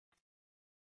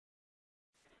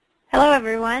Hello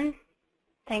everyone.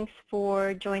 Thanks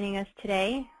for joining us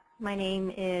today. My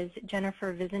name is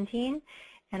Jennifer Vizentine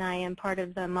and I am part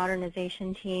of the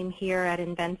modernization team here at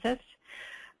Invensys.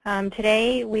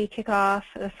 Today we kick off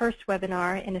the first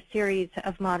webinar in a series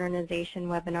of modernization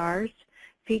webinars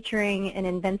featuring an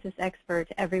Invensys expert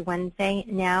every Wednesday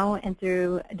now and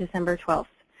through December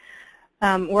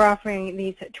 12th. We're offering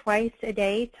these twice a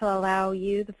day to allow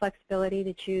you the flexibility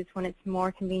to choose when it's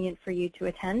more convenient for you to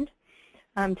attend.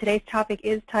 Today's topic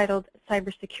is titled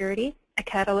Cybersecurity, a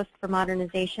Catalyst for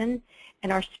Modernization,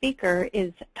 and our speaker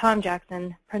is Tom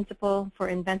Jackson, Principal for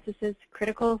Invensys'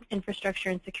 Critical Infrastructure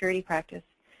and Security Practice,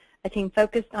 a team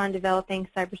focused on developing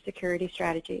cybersecurity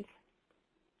strategies.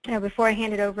 Now, before I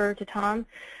hand it over to Tom,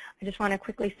 I just want to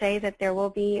quickly say that there will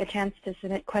be a chance to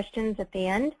submit questions at the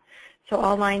end, so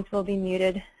all lines will be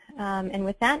muted. And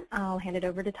with that, I'll hand it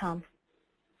over to Tom.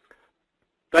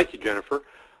 Thank you, Jennifer.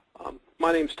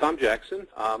 My name is Tom Jackson.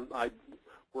 I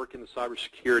work in the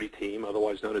cybersecurity team,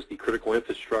 otherwise known as the Critical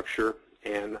Infrastructure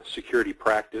and Security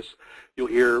Practice. You'll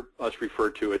hear us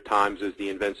referred to at times as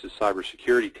the Invensys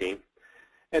Cybersecurity Team.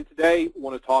 And today I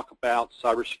want to talk about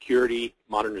cybersecurity,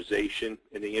 modernization,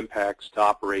 and the impacts to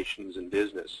operations and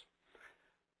business.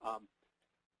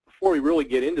 Before we really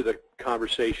get into the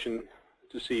conversation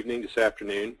this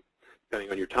afternoon,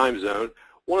 depending on your time zone,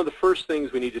 one of the first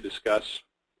things we need to discuss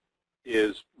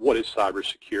is what is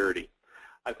cybersecurity.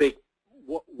 I think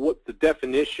what the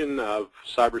definition of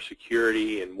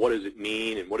cybersecurity and what does it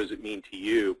mean and what does it mean to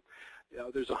you,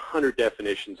 there's 100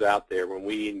 definitions out there. When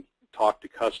we talk to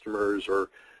customers or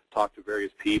talk to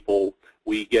various people,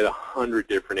 we get 100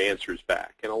 different answers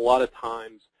back. And a lot of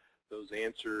times those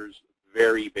answers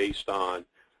vary based on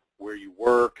where you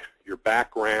work, your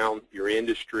background, your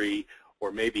industry,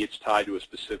 or maybe it's tied to a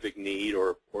specific need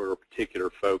or a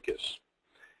particular focus.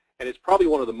 And it's probably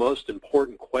one of the most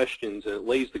important questions, and it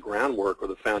lays the groundwork or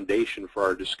the foundation for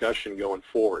our discussion going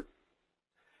forward.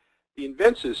 The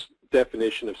Invensys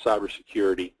definition of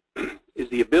cybersecurity is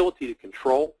the ability to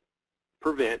control,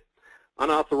 prevent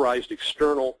unauthorized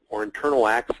external or internal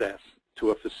access to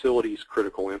a facility's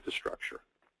critical infrastructure.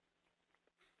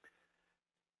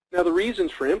 Now, the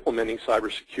reasons for implementing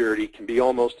cybersecurity can be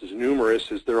almost as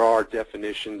numerous as there are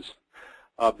definitions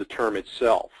of the term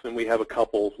itself, and we have a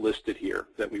couple listed here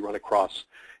that we run across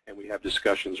and we have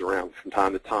discussions around from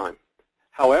time to time.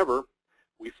 However,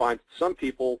 we find some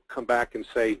people come back and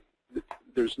say that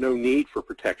there's no need for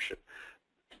protection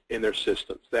in their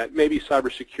systems, that maybe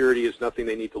cybersecurity is nothing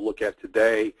they need to look at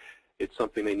today, it's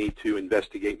something they need to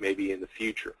investigate maybe in the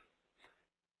future.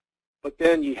 But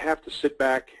then you have to sit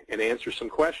back and answer some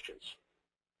questions.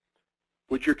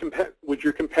 Would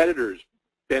your competitors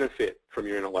benefit from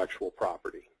your intellectual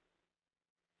property?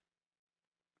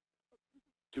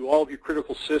 Do all of your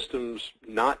critical systems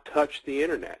not touch the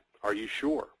internet? Are you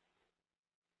sure?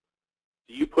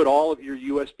 Do you put all of your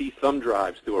USB thumb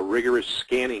drives through a rigorous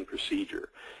scanning procedure,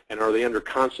 and are they under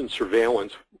constant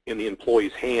surveillance in the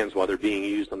employees' hands while they're being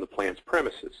used on the plant's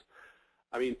premises?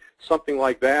 I mean, something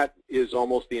like that is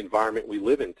almost the environment we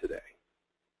live in today.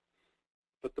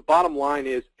 But the bottom line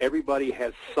is everybody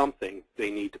has something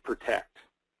they need to protect.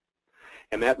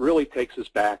 And that really takes us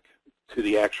back to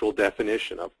the actual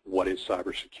definition of what is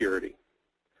cybersecurity.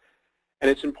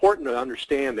 And it's important to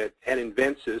understand that at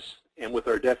Invensys and with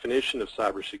our definition of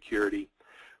cybersecurity,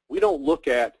 we don't look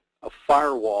at a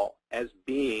firewall as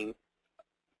being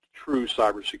true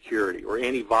cybersecurity or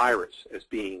antivirus as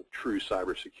being true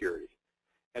cybersecurity.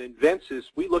 At Invensys,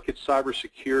 we look at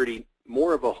cybersecurity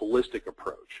more of a holistic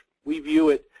approach. We view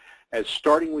it as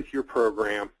starting with your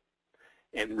program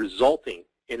and resulting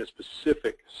in a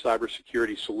specific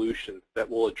cybersecurity solution that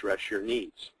will address your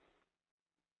needs.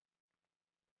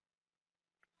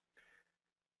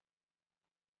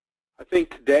 I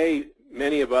think today,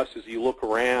 many of us, as you look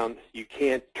around, you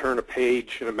can't turn a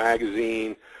page in a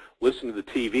magazine, listen to the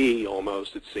TV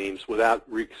almost, it seems, without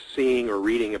seeing or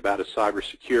reading about a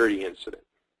cybersecurity incident.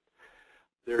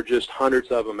 There are just hundreds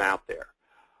of them out there.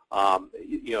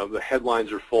 You know, the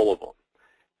headlines are full of them.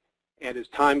 And as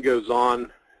time goes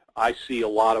on, I see a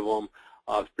lot of them,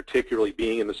 particularly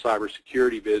being in the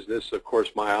cybersecurity business. Of course,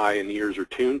 my eye and ears are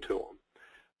tuned to them.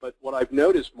 But what I've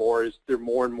noticed more is they're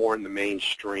more and more in the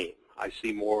mainstream. I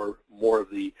see more of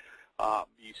the,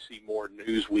 you see more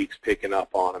news weeks picking up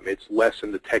on them. It's less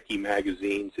in the techie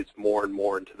magazines. It's more and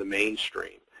more into the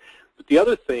mainstream. But the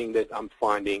other thing that I'm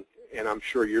finding, and I'm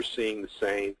sure you're seeing the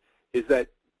same, is that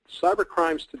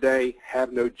cybercrimes today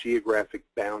have no geographic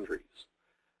boundaries.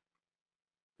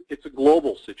 It's a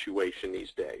global situation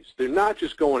these days. They're not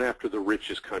just going after the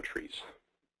richest countries.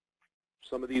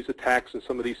 Some of these attacks and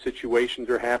some of these situations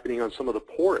are happening on some of the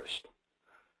poorest.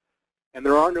 And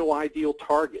there are no ideal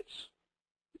targets.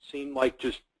 It seemed like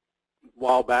just a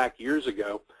while back, years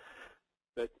ago,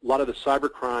 that a lot of the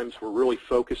cyber crimes were really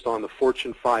focused on the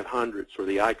Fortune 500s or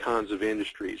the icons of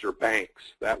industries or banks.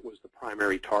 That was the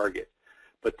primary target.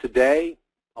 But today,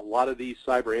 a lot of these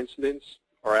cyber incidents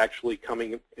are actually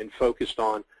coming and focused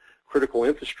on critical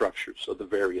infrastructures of the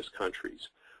various countries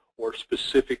or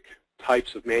specific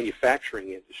types of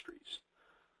manufacturing industries.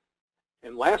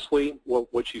 And lastly,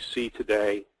 what you see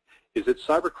today is that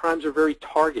cyber crimes are very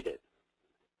targeted.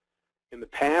 In the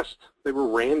past, they were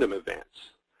random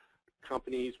events.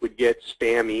 Companies would get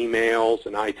spam emails,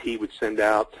 and IT would send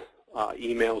out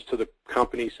emails to the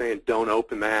company saying, don't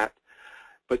open that.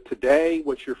 But today,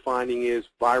 what you're finding is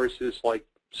viruses like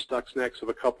Stuxnet of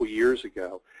a couple years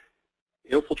ago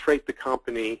infiltrate the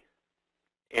company,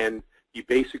 and you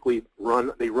basically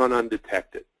they run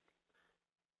undetected.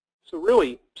 So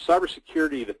really,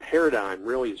 cybersecurity, the paradigm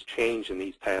really has changed in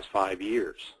these past 5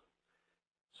 years.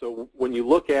 So when you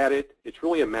look at it, it's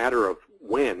really a matter of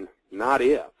when, not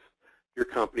if, your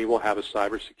company will have a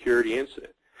cybersecurity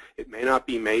incident. It may not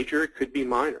be major, it could be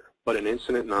minor, but an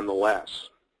incident nonetheless.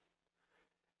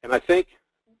 And I think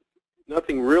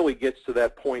nothing really gets to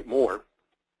that point more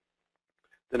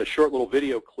than a short little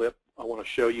video clip I want to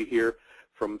show you here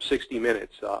from 60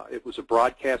 Minutes. It was a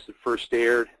broadcast that first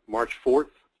aired March 4th,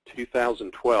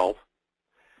 2012,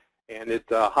 and it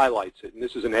highlights it. And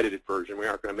this is an edited version. We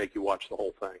aren't going to make you watch the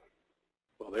whole thing.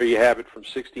 Well, there you have it from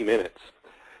 60 Minutes.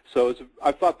 So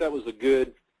I thought that was a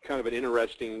good, kind of an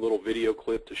interesting little video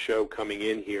clip to show coming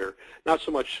in here. Not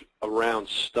so much around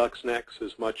Stuxnet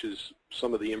as much as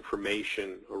some of the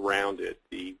information around it,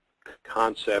 the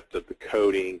concept of the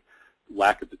coding,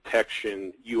 lack of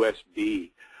detection,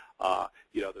 USB.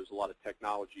 You know, there's a lot of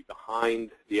technology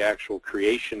behind the actual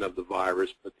creation of the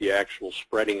virus, but the actual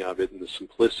spreading of it and the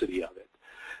simplicity of it.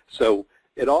 So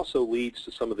it also leads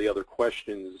to some of the other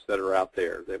questions that are out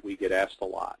there that we get asked a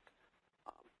lot.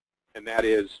 And that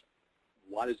is,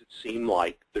 why does it seem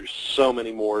like there's so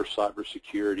many more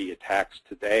cybersecurity attacks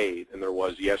today than there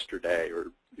was yesterday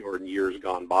or in years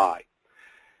gone by?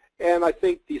 And I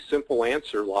think the simple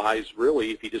answer lies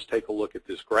really if you just take a look at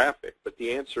this graphic. But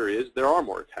the answer is there are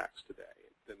more attacks today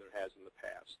than there has in the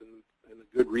past. And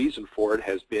the good reason for it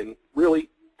has been really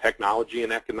technology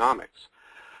and economics.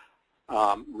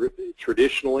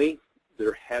 Traditionally,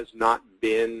 there has not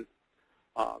been,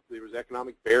 there was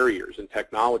economic barriers and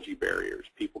technology barriers.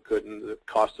 People couldn't, the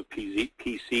cost of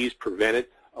PCs prevented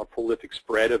a prolific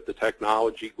spread of the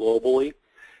technology globally,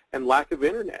 and lack of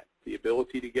internet. The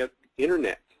ability to get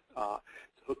internet to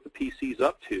hook the PCs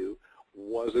up to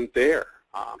wasn't there.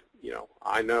 You know,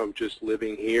 I know just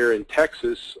living here in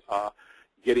Texas,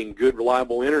 getting good,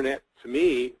 reliable internet to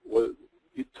me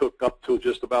it took up to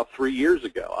just about 3 years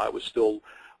ago. I was still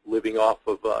living off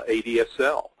of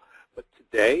ADSL. But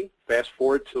today, fast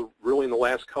forward to really in the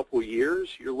last couple of years,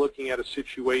 you're looking at a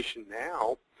situation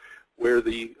now where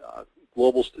the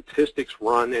global statistics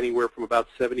run anywhere from about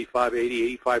 75,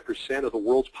 80, 85% of the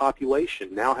world's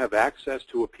population now have access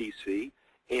to a PC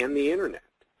and the internet.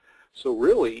 So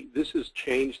really, this has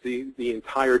changed the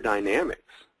entire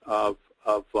dynamics of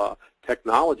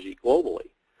technology globally.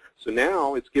 So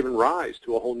now it's given rise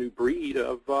to a whole new breed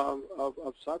of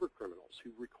cyber criminals who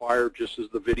require, just as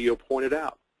the video pointed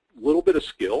out, a little bit of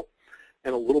skill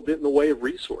and a little bit in the way of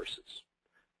resources.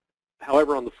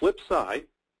 However, on the flip side,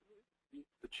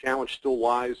 the challenge still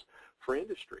lies for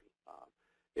industry.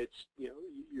 It's, you know,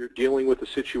 you're dealing with a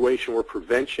situation where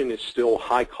prevention is still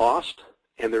high cost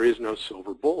and there is no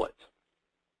silver bullet.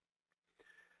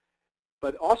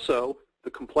 But also, the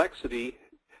complexity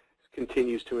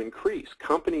continues to increase.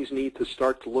 Companies need to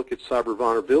start to look at cyber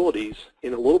vulnerabilities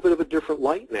in a little bit of a different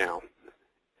light now.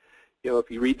 You know, if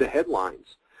you read the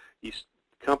headlines, these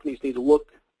companies need to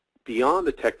look beyond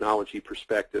the technology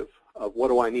perspective of what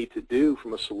do I need to do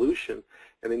from a solution,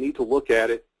 and they need to look at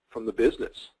it from the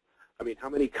business. I mean, how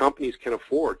many companies can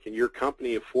afford? Can your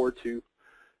company afford to,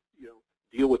 you know,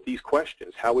 deal with these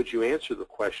questions? How would you answer the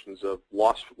questions of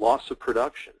loss of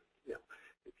production? You know,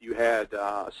 if you had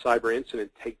a cyber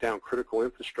incident take down critical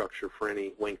infrastructure for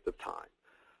any length of time,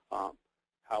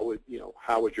 how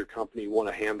would your company want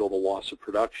to handle the loss of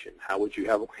production? How would you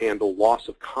handle loss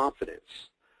of confidence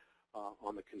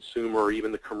on the consumer or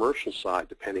even the commercial side,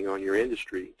 depending on your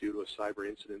industry, due to a cyber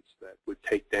incident that would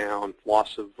take down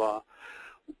loss of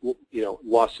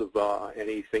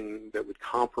anything that would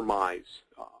compromise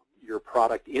your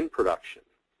product in production,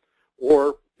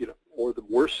 or the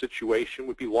worst situation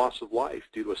would be loss of life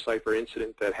due to a cyber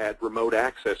incident that had remote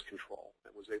access control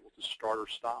that was able to start or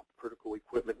stop critical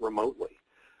equipment remotely.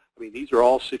 I mean, these are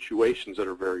all situations that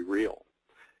are very real.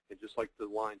 And just like the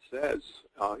line says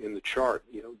in the chart,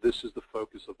 this is the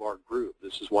focus of our group.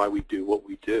 This is why we do what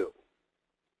we do.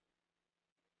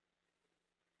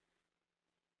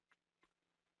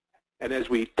 And as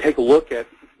we take a look at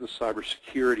the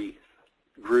cybersecurity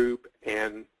group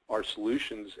and our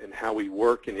solutions and how we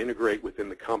work and integrate within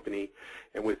the company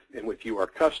and with you, our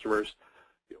customers,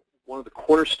 one of the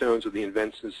cornerstones of the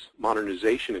Invensys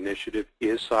Modernization Initiative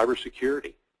is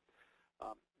cybersecurity.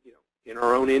 In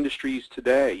our own industries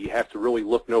today, you have to really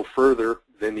look no further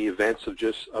than the events of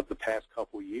the past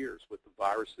couple of years with the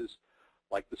viruses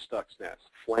like the Stuxnet,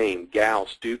 Flame,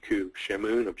 Gauss, Dooku,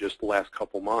 Shamoon of just the last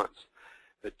couple months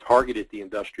that targeted the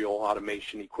industrial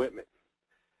automation equipment.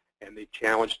 And they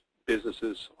challenged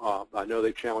businesses. I know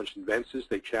they challenged Invensys.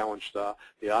 They challenged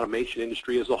the automation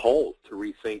industry as a whole to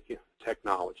rethink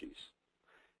technologies.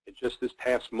 And just this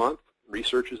past month,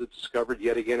 researchers have discovered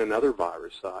yet again another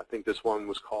virus. I think this one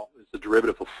was called, it's a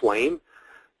derivative of Flame.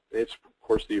 It's, of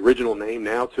course, the original name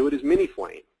now to it is Mini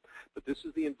Flame. But this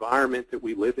is the environment that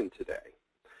we live in today.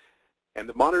 And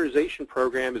the modernization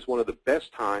program is one of the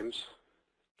best times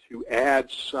to add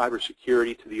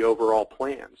cybersecurity to the overall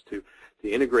plans, to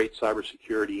integrate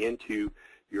cybersecurity into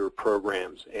your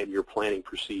programs and your planning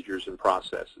procedures and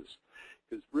processes.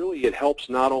 Because really it helps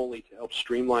not only to help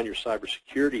streamline your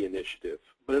cybersecurity initiative,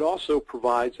 but it also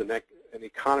provides an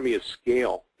economy of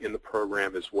scale in the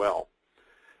program as well.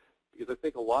 Because I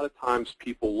think a lot of times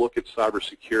people look at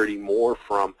cybersecurity more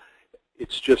from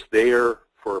it's just there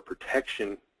for a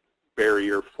protection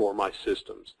barrier for my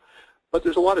systems. But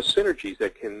there's a lot of synergies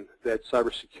that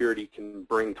cybersecurity can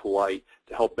bring to light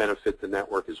to help benefit the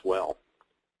network as well.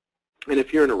 And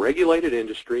if you're in a regulated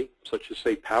industry, such as,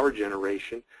 say, power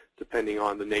generation, depending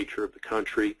on the nature of the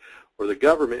country or the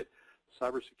government,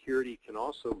 cybersecurity can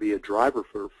also be a driver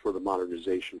for the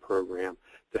modernization program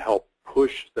to help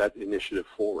push that initiative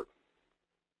forward.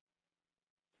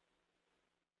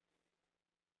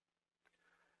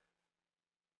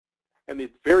 And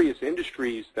the various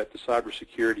industries that the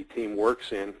cybersecurity team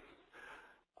works in,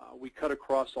 we cut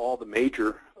across all the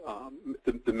major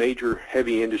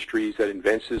heavy industries that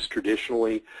Invensys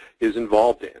traditionally is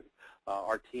involved in.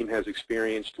 Our team has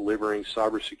experience delivering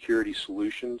cybersecurity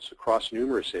solutions across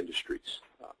numerous industries.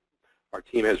 Our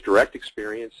team has direct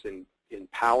experience in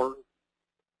power,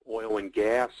 oil and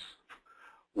gas,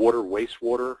 water,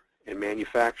 wastewater, and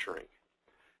manufacturing.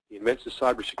 The Invensys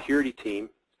cybersecurity team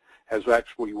has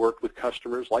actually worked with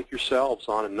customers like yourselves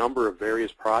on a number of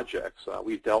various projects.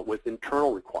 We've dealt with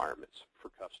internal requirements for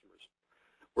customers,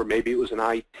 where maybe it was an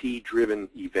IT-driven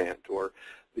event, or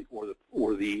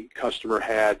the customer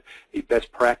had a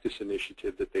best practice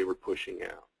initiative that they were pushing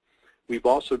out. We've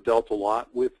also dealt a lot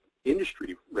with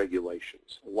industry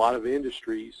regulations. A lot of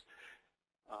industries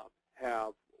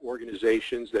have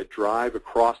organizations that drive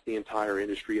across the entire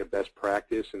industry a best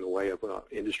practice in the way of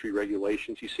industry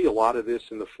regulations. You see a lot of this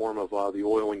in the form of the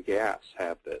oil and gas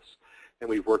have this, and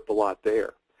we've worked a lot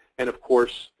there. And of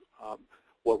course,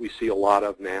 what we see a lot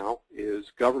of now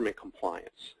is government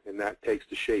compliance, and that takes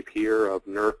the shape here of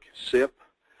NERC SIP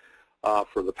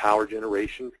for the power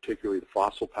generation, particularly the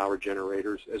fossil power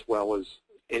generators, as well as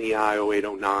NEI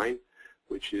 0809,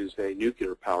 which is a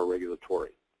nuclear power regulatory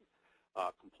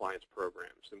compliance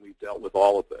programs, and we've dealt with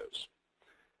all of those.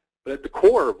 But at the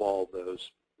core of all of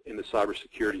those in the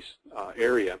cybersecurity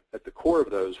area, at the core of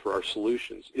those for our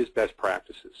solutions is best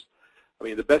practices. I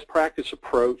mean, the best practice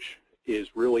approach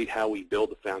is really how we build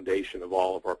the foundation of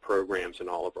all of our programs and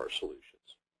all of our solutions.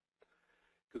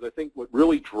 Because I think what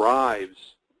really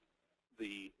drives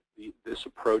this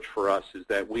approach for us is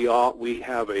that we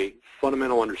have a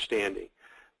fundamental understanding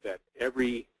that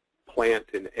every plant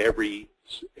and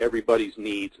everybody's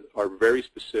needs are very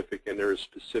specific, and they're as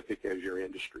specific as your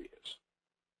industry is.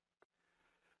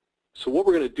 So what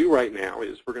we're going to do right now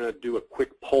is we're going to do a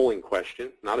quick polling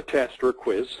question, not a test or a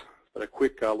quiz, but a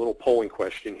quick little polling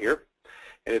question here.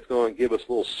 And it's going to give us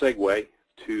a little segue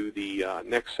to the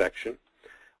next section.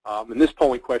 In this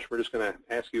polling question, we're just going to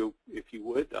ask you, if you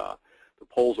would, the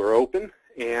polls are open,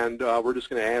 and we're just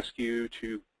going to ask you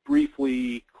to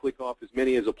briefly click off as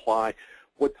many as apply.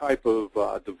 What type of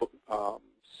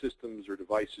systems or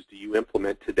devices do you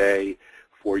implement today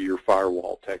for your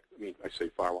firewall tech? I mean, I say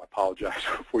firewall, I apologize,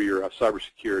 for your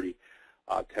cybersecurity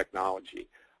technology.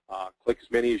 Click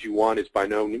as many as you want. It's by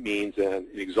no means an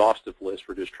exhaustive list.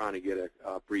 We're just trying to get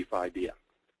a brief idea.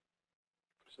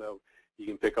 So you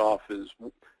can pick off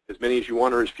as many as you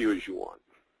want or as few as you want.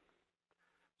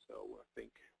 So I think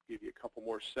I'll give you a couple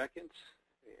more seconds,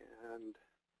 and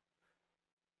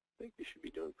I think you should be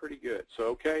doing pretty good. So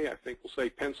okay, I think we'll say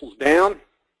pencils down,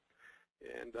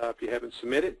 and if you haven't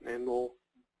submitted, and we'll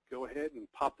go ahead and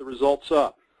pop the results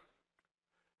up.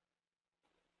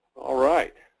 All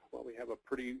right. Well, we have a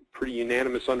pretty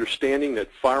unanimous understanding that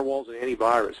firewalls and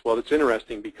antivirus. Well, it's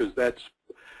interesting because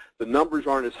the numbers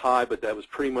aren't as high, but that was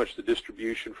pretty much the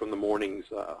distribution from the morning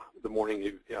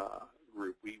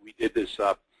group. We did this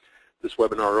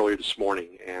webinar earlier this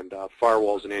morning, and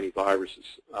firewalls and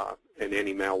antiviruses and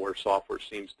anti-malware software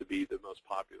seems to be the most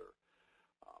popular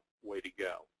way to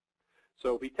go.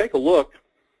 So if we take a look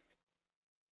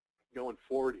going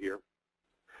forward here,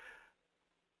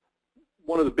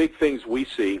 one of the big things we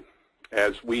see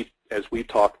as we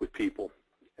talk with people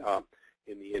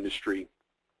in the industry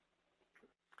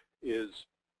is,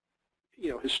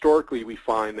 historically we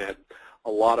find that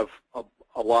a lot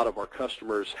of our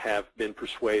customers have been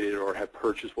persuaded or have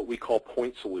purchased what we call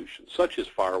point solutions, such as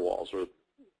firewalls or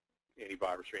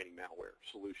antivirus or anti-malware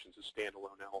solutions as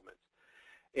standalone elements.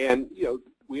 And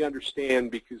we understand,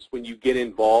 because when you get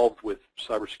involved with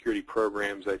cybersecurity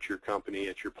programs at your company,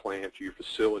 at your plant, your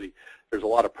facility, there's a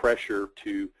lot of pressure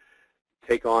to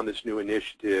take on this new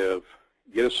initiative,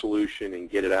 get a solution, and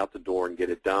get it out the door and get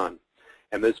it done.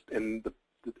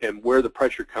 And where the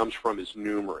pressure comes from is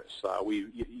numerous.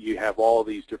 You have all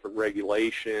these different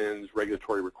regulations,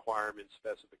 regulatory requirements,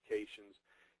 specifications.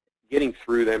 Getting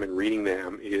through them and reading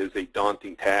them is a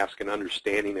daunting task, and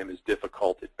understanding them is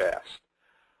difficult at best.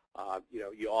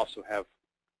 You also have,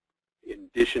 in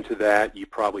addition to that, you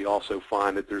probably also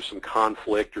find that there's some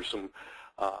conflict or some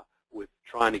with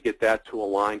trying to get that to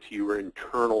align to your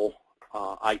internal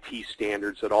IT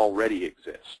standards that already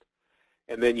exist.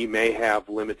 And then you may have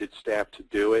limited staff to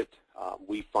do it.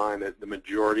 We find that the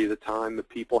majority of the time the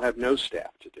people have no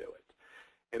staff to do it.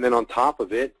 And then on top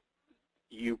of it,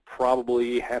 you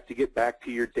probably have to get back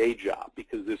to your day job,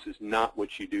 because this is not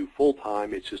what you do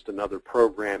full-time. It's just another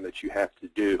program that you have to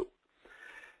do.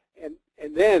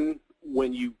 And then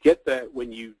when you get that,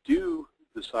 when you do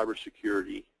the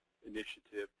cybersecurity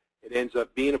initiative, it ends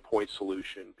up being a point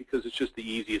solution because it's just the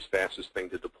easiest, fastest thing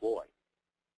to deploy.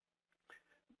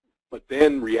 But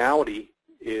then reality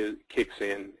kicks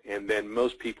in, and then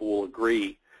most people will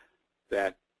agree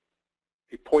that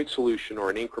a point solution or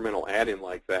an incremental add-in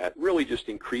like that really just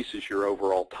increases your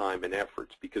overall time and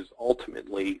efforts, because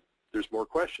ultimately there's more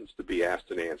questions to be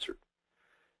asked and answered.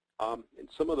 And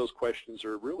some of those questions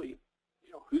are really,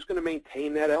 who's going to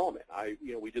maintain that element?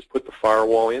 We just put the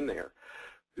firewall in there.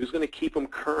 Who's going to keep them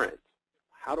current?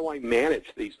 How do I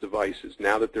manage these devices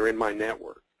now that they're in my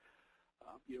network?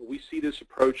 We see this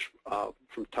approach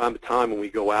from time to time when we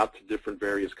go out to different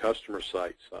various customer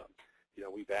sites.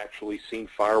 We've actually seen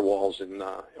firewalls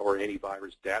or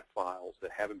antivirus DAT files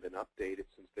that haven't been updated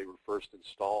since they were first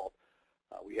installed.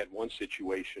 We had one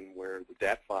situation where the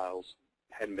DAT files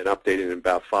hadn't been updated in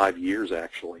about 5 years,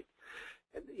 actually.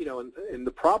 And and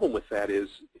the problem with that is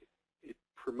it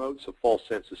promotes a false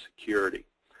sense of security,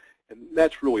 and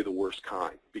that's really the worst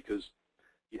kind, because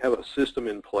you have a system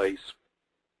in place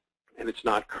and it's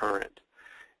not current.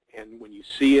 And when you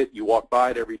see it, you walk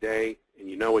by it every day and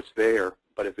you know it's there,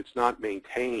 but if it's not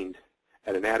maintained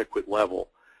at an adequate level,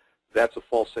 that's a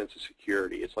false sense of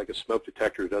security. It's like a smoke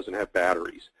detector that doesn't have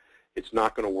batteries. It's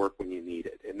not going to work when you need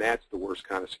it, and that's the worst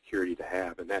kind of security to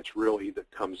have, and that's really that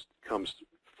comes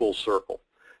full circle,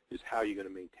 is how you're going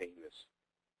to maintain this.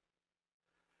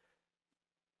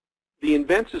 The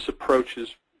Inventus approach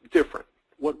is different.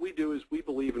 What we do is we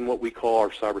believe in what we call our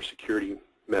cybersecurity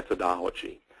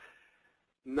methodology.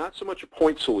 Not so much a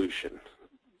point solution,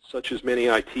 such as many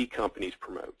IT companies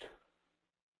promote,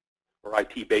 or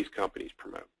IT-based companies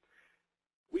promote.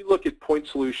 We look at point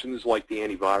solutions like the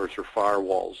antivirus or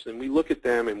firewalls, and we look at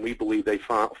them and we believe they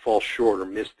fall short or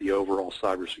miss the overall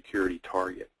cybersecurity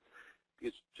target.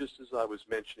 It's just as I was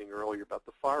mentioning earlier about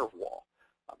the firewall.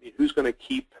 Who's going to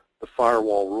keep the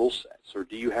firewall rule sets, or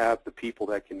do you have the people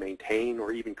that can maintain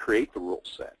or even create the rule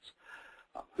sets?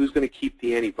 Who's going to keep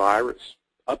the antivirus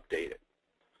updated?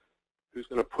 Who's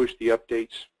going to push the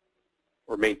updates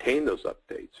or maintain those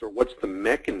updates? Or what's the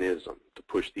mechanism to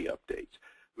push the updates?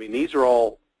 These are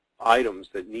all items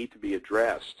that need to be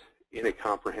addressed in a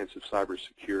comprehensive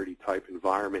cybersecurity type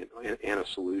environment and a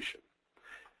solution.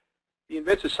 The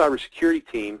Inventus cybersecurity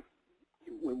team,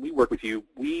 when we work with you,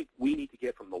 we need to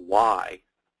get from the why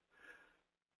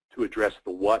to address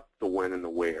the what, the when, and the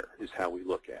where is how we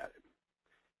look at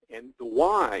it. And the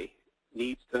why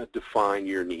needs to define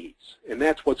your needs, and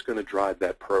that's what's going to drive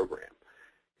that program.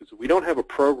 Because if we don't have a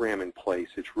program in place,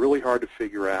 it's really hard to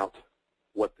figure out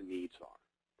what the needs are.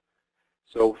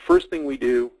 So first thing we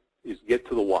do is get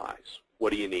to the whys.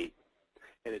 What do you need?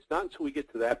 And it's not until we get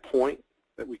to that point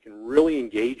that we can really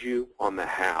engage you on the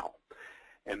how.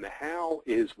 And the how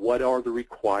is, what are the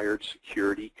required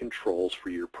security controls for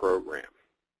your program?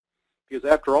 Because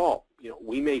after all,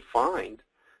 we may find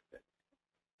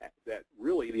that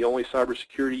really the only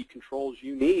cybersecurity controls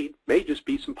you need may just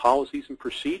be some policies and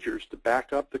procedures to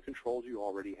back up the controls you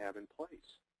already have in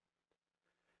place.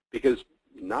 Because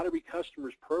not every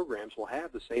customer's programs will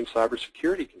have the same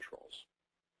cybersecurity controls.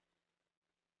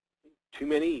 Too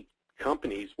many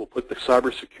companies will put the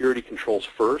cybersecurity controls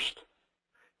first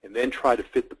and then try to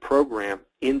fit the program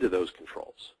into those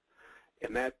controls.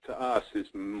 And that, to us,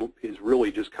 is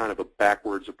really just kind of a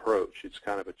backwards approach. It's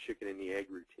kind of a chicken and the egg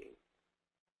routine.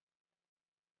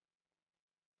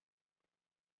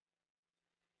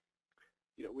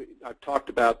 You know, I've talked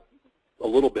about a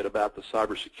little bit about the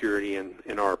cybersecurity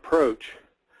and our approach,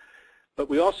 but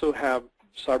we also have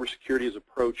cybersecurity as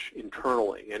approach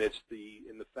internally, and it's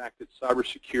in the fact that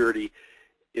cybersecurity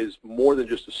is more than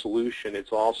just a solution.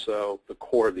 It's also the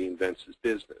core of the Invensys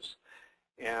business,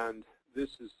 and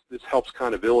this helps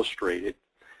kind of illustrate it.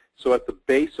 So at the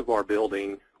base of our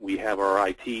building, we have our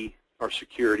IT, our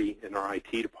security, and our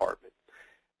IT department.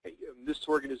 And this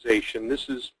organization, this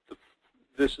is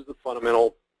the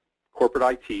fundamental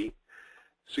corporate IT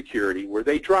security, where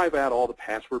they drive out all the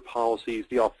password policies,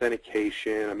 the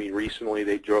authentication. I mean, recently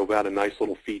they drove out a nice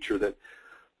little feature that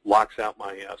locks out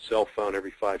my cell phone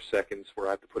every 5 seconds, where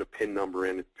I have to put a PIN number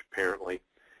in, apparently.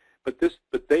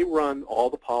 But they run all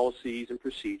the policies and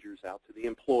procedures out to the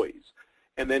employees.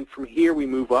 And then from here we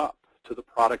move up to the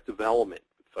product development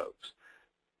folks.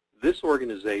 This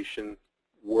organization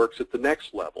works at the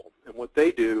next level, and what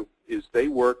they do is they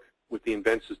work with the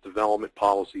Invensys development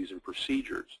policies and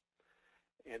procedures.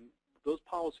 And those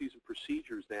policies and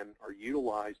procedures then are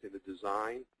utilized in the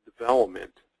design,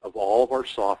 development of all of our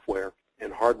software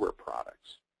and hardware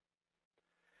products.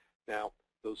 Now,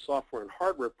 those software and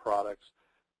hardware products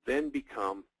then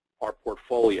become our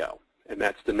portfolio, and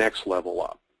that's the next level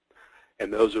up.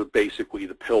 And those are basically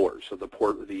the pillars of the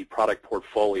product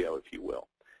portfolio, if you will.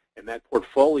 And that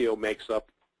portfolio makes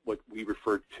up what we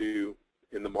refer to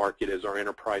in the market as our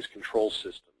enterprise control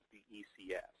system, the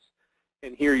ECS.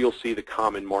 And here you'll see the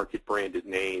common market branded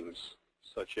names,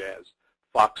 such as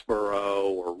Foxborough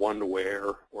or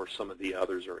Wonderware, or some of the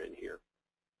others are in here.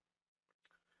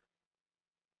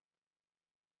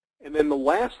 And then the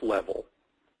last level,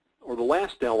 or the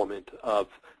last element of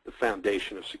the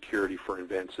foundation of security for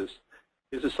Invensys,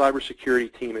 is the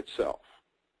cybersecurity team itself,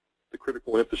 the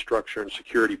critical infrastructure and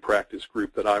security practice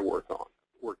group that I work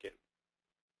in.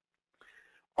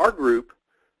 Our group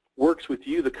works with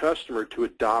you, the customer, to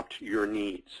adopt your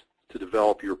needs, to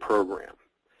develop your program.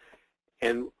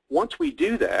 And once we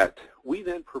do that, we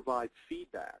then provide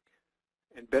feedback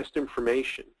and best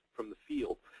information from the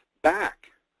field back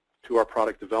to our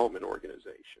product development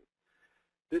organization.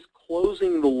 This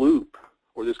closing the loop,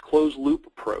 or this closed loop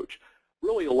approach,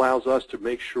 really allows us to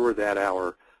make sure that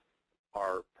our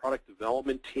product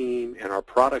development team and our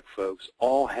product folks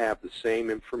all have the same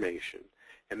information,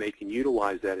 and they can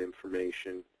utilize that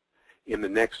information in the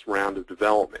next round of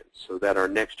development, so that our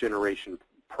next generation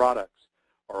products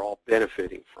are all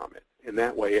benefiting from it. And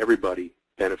that way everybody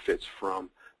benefits from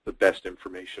the best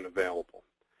information available.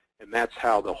 And that's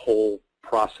how the whole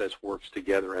process works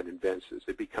together at Invensys.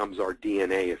 It becomes our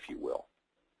DNA, if you will.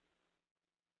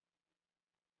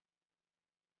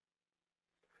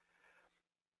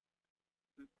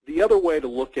 The other way to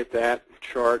look at that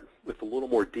chart with a little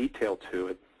more detail to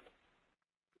it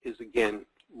is, again,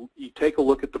 you take a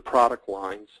look at the product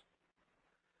lines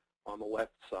on the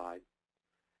left side,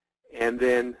 and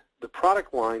then the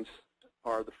product lines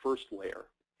are the first layer,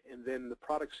 and then the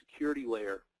product security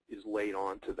layer is laid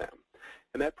onto them.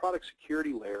 And that product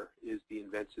security layer is the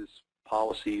Invensys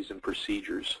policies and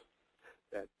procedures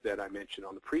that I mentioned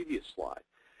on the previous slide.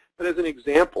 But as an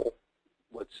example,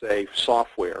 let's say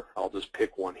software, I'll just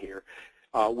pick one here.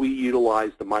 We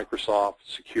utilize the Microsoft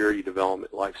Security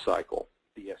Development Lifecycle,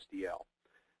 the SDL.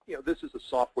 You know, this is a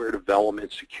software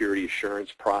development security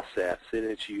assurance process, and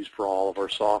it's used for all of our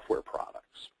software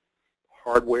products.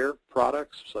 Hardware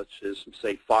products, such as,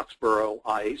 say, Foxborough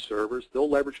IA servers, they'll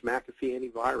leverage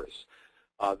McAfee antivirus,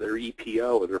 their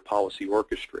EPO, or their policy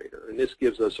orchestrator. And this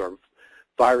gives us our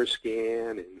virus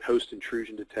scan and host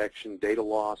intrusion detection, data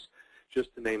loss,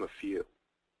 just to name a few.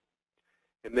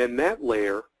 And then that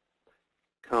layer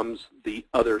comes the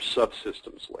other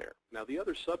subsystems layer. Now, the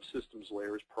other subsystems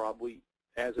layer is probably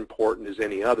as important as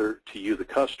any other to you, the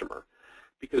customer,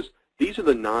 because these are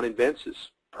the non-Invensys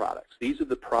products. These are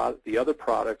the other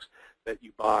products that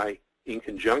you buy in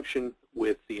conjunction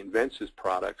with the Invensys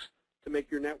products to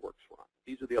make your networks run.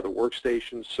 These are the other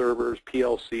workstations, servers,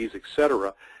 PLCs,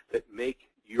 etc., that make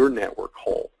your network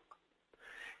whole.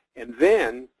 And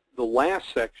then the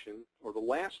last section, or the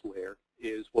last layer,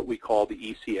 is what we call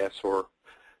the ECS, or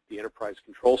the Enterprise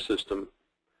Control System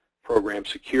program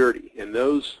security. And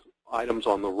those items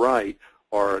on the right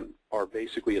are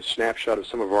basically a snapshot of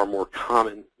some of our more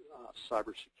common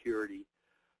cybersecurity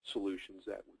solutions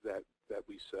that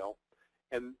we sell.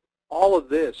 And all of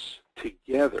this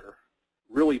together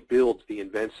really builds the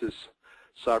Invensys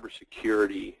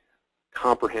cybersecurity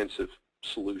comprehensive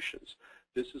solutions.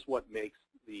 This is what makes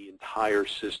the entire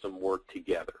system work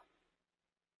together.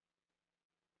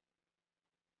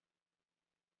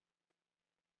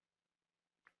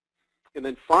 And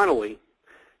then finally,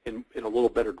 in a little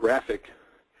better graphic,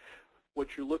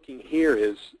 what you're looking here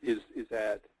is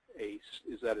at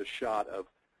a shot of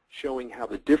showing how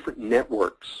the different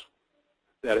networks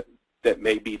that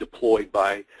may be deployed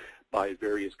by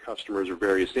various customers or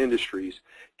various industries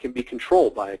can be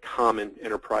controlled by a common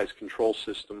enterprise control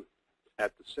system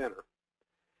at the center.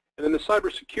 And then the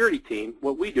cybersecurity team,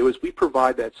 what we do is we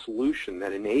provide that solution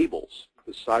that enables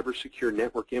the cybersecure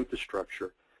network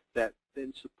infrastructure that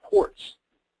then supports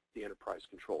the enterprise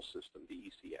control system, the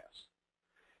ECS.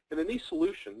 And then these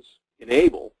solutions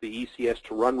enable the ECS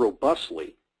to run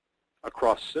robustly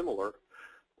across similar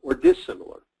or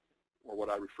dissimilar, or what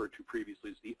I referred to previously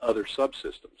as the other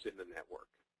subsystems in the network.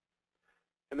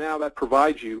 And now that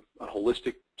provides you a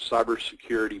holistic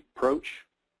cybersecurity approach.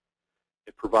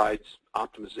 It provides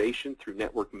optimization through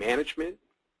network management.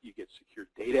 You get secure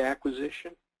data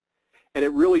acquisition. And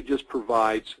it really just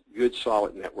provides good,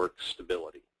 solid network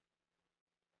stability.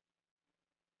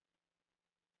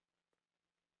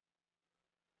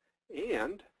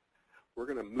 And we're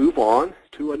going to move on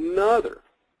to another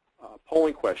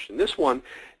polling question. This one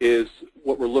is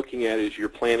what we're looking at is your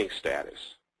planning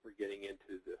status. We're getting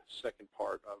into the second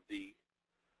part of the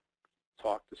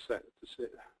talk this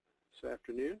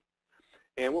afternoon.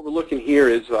 And what we're looking here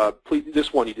is,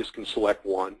 this one you just can select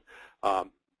one.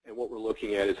 And what we're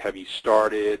looking at is, have you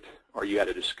started? Are you at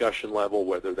a discussion level,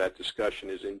 whether that discussion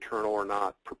is internal or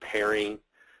not? Preparing,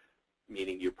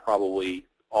 meaning you probably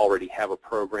already have a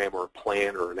program or a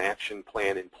plan or an action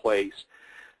plan in place.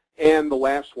 And the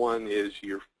last one is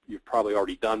you've probably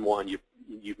already done one. You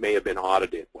may have been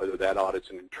audited, whether that audit's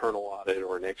an internal audit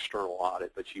or an external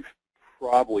audit, but you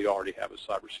probably already have a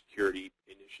cybersecurity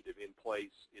initiative in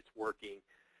place. It's working,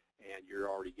 and you're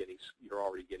already getting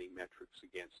metrics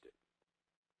against it.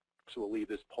 So we'll leave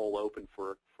this poll open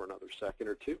for another second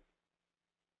or two.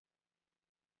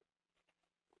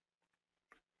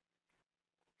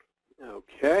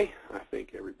 Okay, I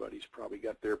think everybody's probably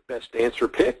got their best answer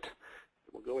picked.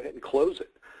 We'll go ahead and close it.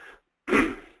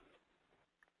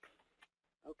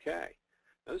 Okay,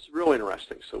 now this is real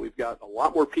interesting. So we've got a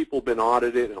lot more people been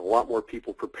audited and a lot more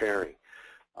people preparing.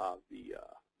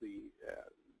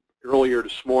 Earlier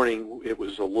this morning, it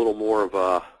was a little more of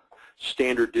a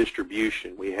standard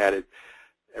distribution. We had it.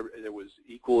 There was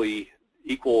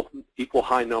equal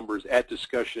high numbers at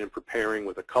discussion and preparing,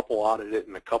 with a couple audited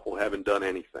and a couple haven't done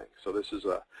anything. So this is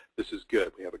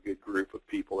good. We have a good group of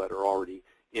people that are already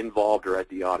involved or at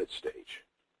the audit stage.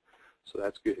 So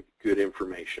that's good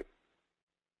information.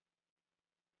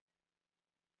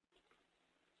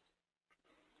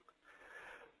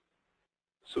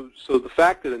 So the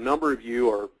fact that a number of you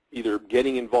are either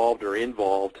getting involved or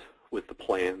involved with the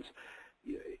plans,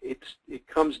 it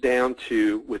comes down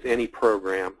to, with any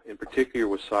program, in particular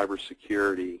with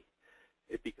cybersecurity,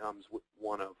 it becomes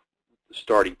one of the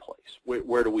starting place.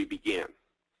 Where do we begin?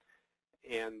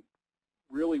 And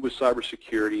really with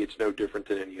cybersecurity, it's no different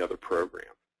than any other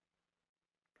program.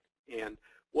 And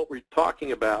what we're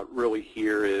talking about really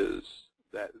here is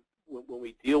that when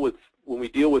we deal with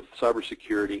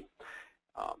cybersecurity,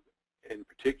 in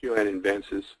particular at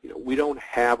Invensys, we don't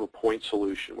have a point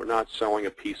solution. We're not selling a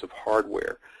piece of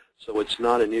hardware. So it's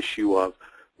not an issue of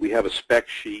we have a spec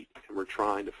sheet and we're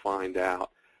trying to find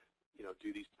out,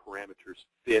 do these parameters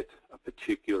fit a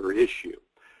particular issue.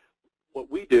 What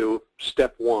we do,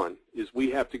 step one, is we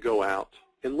have to go out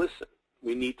and listen.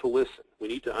 We need to listen. We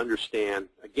need to understand,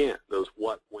 again, those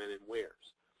what, when, and wheres.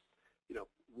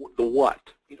 The what.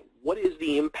 What is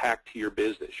the impact to your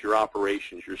business, your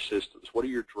operations, your systems? What are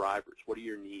your drivers? What are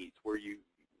your needs?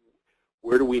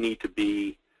 Where do we need to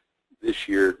be this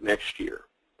year, next year?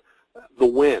 The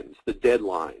whens, the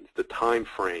deadlines, the time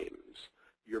frames,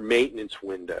 your maintenance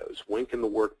windows. When can the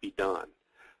work be done?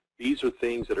 These are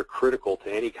things that are critical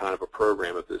to any kind of a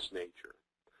program of this nature.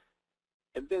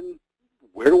 And then,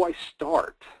 where do I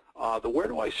start? The where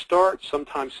do I start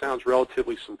sometimes sounds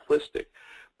relatively simplistic,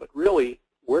 but really,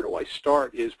 where do I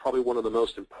start is probably one of the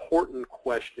most important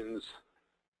questions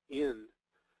in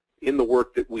the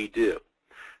work that we do.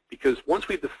 Because once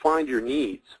we've defined your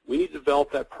needs, we need to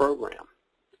develop that program.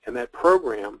 And that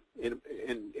program,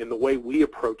 in the way we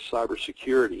approach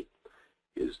cybersecurity,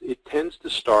 is it tends to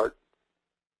start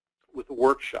with a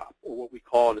workshop, or what we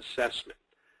call an assessment.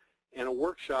 And a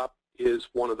workshop is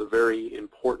one of the very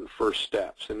important first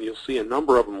steps, and you'll see a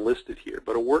number of them listed here.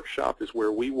 But a workshop is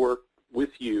where we work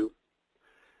with you,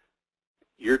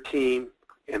 your team,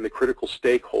 and the critical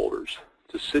stakeholders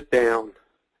to sit down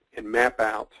and map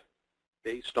out,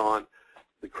 based on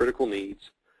the critical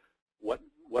needs, what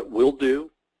we'll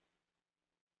do,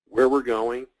 where we're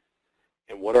going,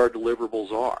 and what our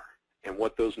deliverables are, and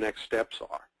what those next steps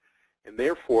are. And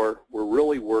therefore, we're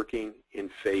really working in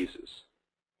phases,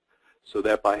 so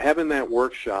that by having that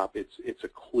workshop, it's a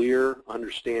clear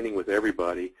understanding with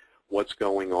everybody what's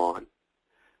going on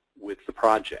with the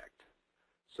project.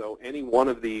 So any one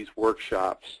of these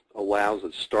workshops allows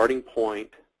a starting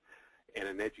point and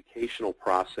an educational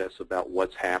process about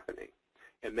what's happening.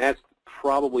 And that's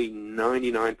probably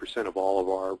 99% of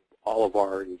all of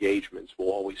our engagements will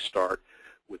always start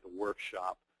with a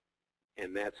workshop,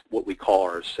 and that's what we call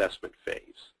our assessment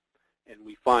phase. And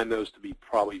we find those to be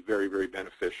probably very, very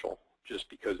beneficial, just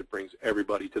because it brings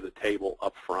everybody to the table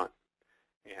up front,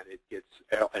 and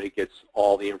it gets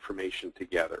all the information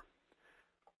together.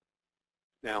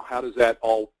 Now, how does that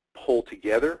all pull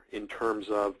together in terms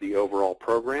of the overall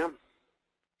program?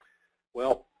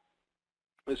 Well,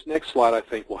 this next slide, I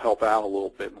think, will help out a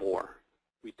little bit more.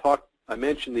 I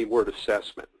mentioned the word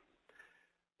assessment.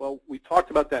 Well, we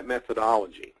talked about that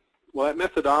methodology. Well, that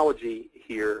methodology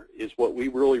here is what we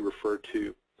really refer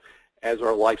to as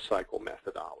our life cycle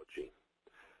methodology.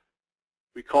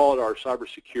 We call it our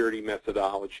cybersecurity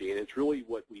methodology, and it's really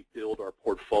what we build our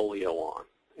portfolio on.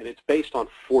 And it's based on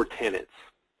 4 tenets: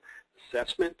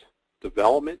 assessment,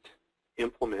 development,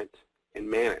 implement, and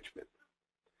management.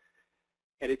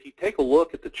 And if you take a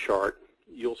look at the chart,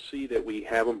 you'll see that we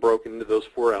have them broken into those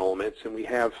 4 elements, and we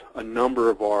have a number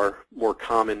of our more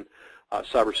common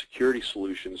cybersecurity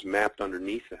solutions mapped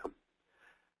underneath them.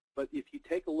 But if you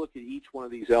take a look at each one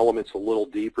of these elements a little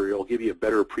deeper, it'll give you a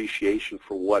better appreciation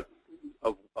for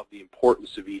of the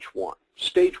importance of each one.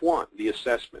 Stage 1, the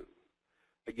assessment.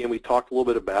 Again, we talked a little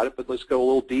bit about it, but let's go a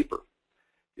little deeper.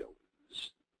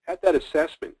 At that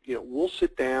assessment, we'll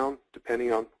sit down,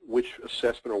 depending on which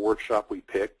assessment or workshop we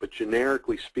pick, but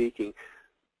generically speaking,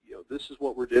 this is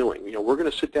what we're doing. We're going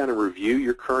to sit down and review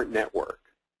your current network.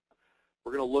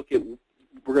 We're going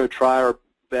to try our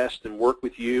best and work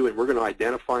with you, and we're going to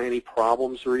identify any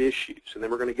problems or issues, and then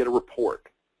we're going to get a report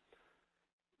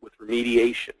with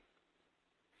remediation.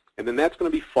 And then that's going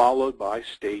to be followed by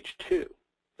stage 2.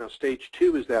 Now, stage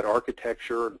 2 is that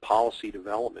architecture and policy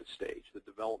development stage, the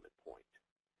development point.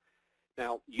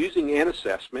 Now, using an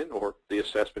assessment, or the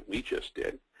assessment we just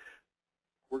did,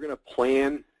 we're going to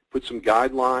plan, put some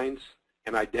guidelines,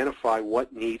 and identify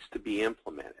what needs to be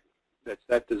implemented. That's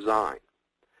that design.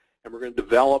 And we're going to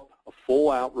develop a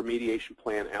full-out remediation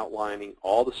plan outlining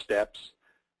all the steps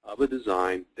of a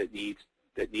design that needs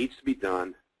to be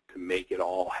done to make it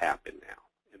all happen now.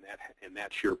 And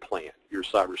that's your plan, your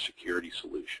cybersecurity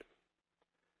solution.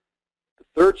 The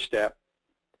third step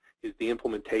is the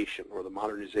implementation, or the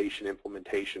modernization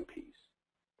implementation piece.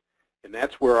 And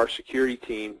that's where our security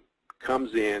team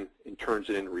comes in and turns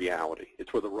it into reality.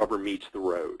 It's where the rubber meets the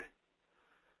road.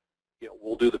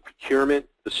 We'll do the procurement,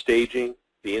 the staging,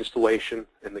 the installation,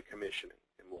 and the commissioning,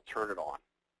 and we'll turn it on.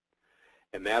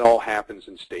 And that all happens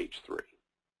in stage 3.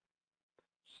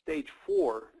 Stage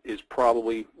 4 is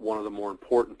probably one of the more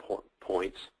important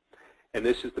points, and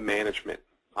this is the management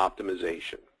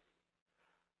optimization.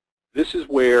 This is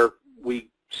where we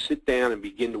sit down and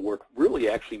begin to work really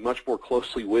actually much more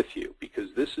closely with you,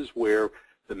 because this is where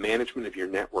the management of your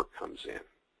network comes in.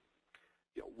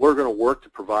 We're going to work to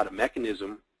provide a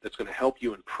mechanism that's going to help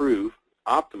you improve,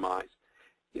 optimize,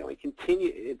 and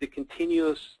continue the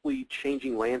continuously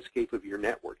changing landscape of your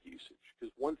network usage.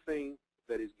 Because one thing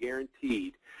that is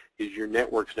guaranteed is your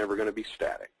network's never going to be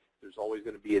static. There's always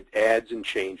going to be adds and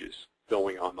changes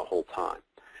going on the whole time.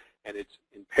 And it's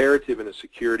imperative in a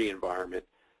security environment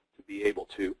to be able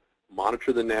to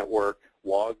monitor the network,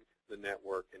 log the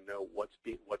network, and know what's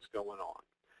going on.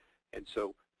 And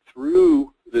so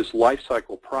through this life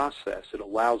cycle process, it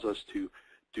allows us to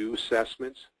do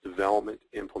assessments, development,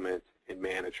 implement, and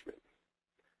management.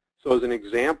 So as an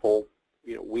example,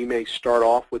 we may start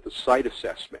off with a site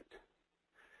assessment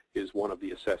is one of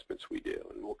the assessments we do.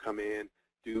 And we'll come in,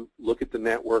 look at the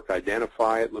network,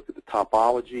 identify it, look at the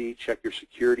topology, check your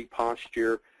security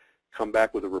posture, come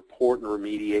back with a report and a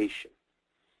remediation.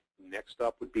 Next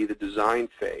up would be the design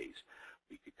phase.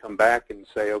 We could come back and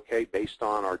say, okay, based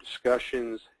on our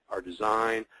discussions, our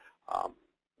design,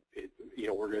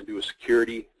 we're going to do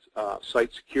a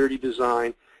site security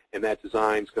design, and that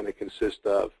design is going to consist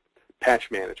of patch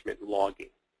management and logging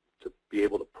to be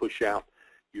able to push out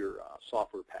your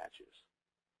software patches.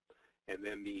 And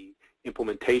then the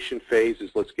implementation phase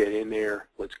is let's get in there,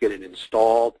 let's get it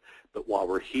installed. But while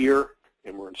we're here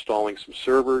and we're installing some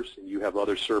servers and you have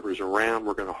other servers around,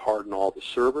 we're going to harden all the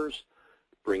servers,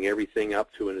 bring everything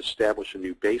up to and establish a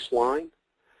new baseline.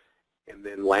 And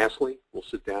then lastly, we'll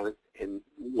sit down and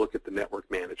look at the network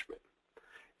management.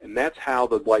 And that's how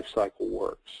the life cycle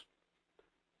works.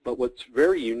 But what's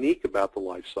very unique about the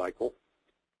life cycle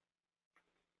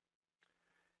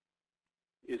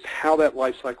is how that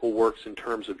life cycle works in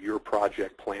terms of your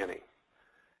project planning.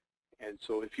 And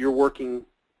so if you're working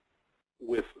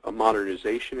with a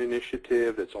modernization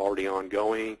initiative that's already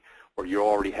ongoing, or you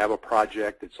already have a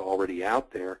project that's already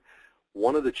out there,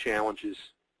 one of the challenges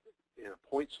in a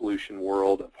point solution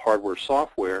world of hardware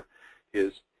software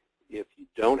is if you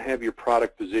don't have your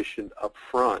product positioned up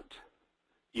front,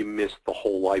 you miss the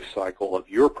whole life cycle of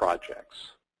your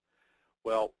projects.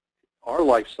 Well, our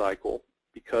life cycle,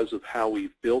 because of how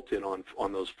we've built it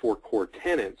on those 4 core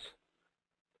tenets,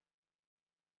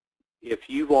 if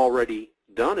you've already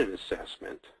done an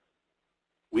assessment,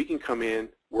 we can come in,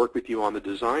 work with you on the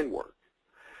design work.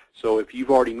 So if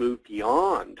you've already moved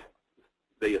beyond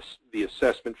the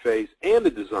assessment phase and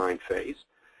the design phase,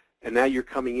 and now you're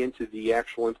coming into the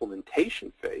actual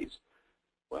implementation phase,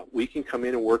 well, we can come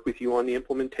in and work with you on the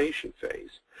implementation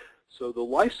phase. So the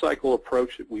life cycle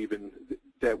approach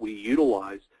that we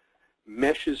utilize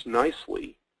meshes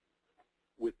nicely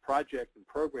with project and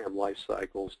program life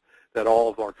cycles that all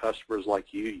of our customers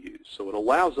like you use. So it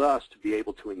allows us to be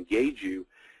able to engage you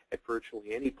at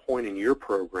virtually any point in your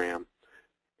program,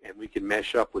 and we can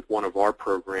mesh up with one of our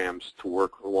programs to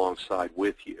work alongside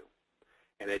with you.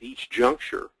 And at each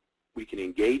juncture, we can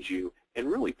engage you and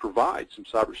really provide some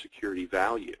cybersecurity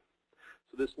value.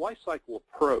 So this life cycle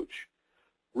approach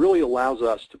really allows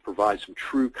us to provide some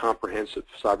true comprehensive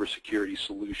cybersecurity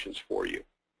solutions for you.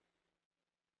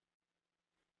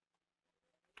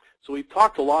 So we've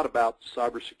talked a lot about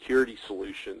cybersecurity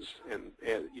solutions and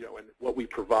what we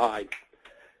provide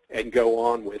and go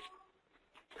on with.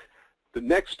 The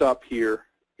next up here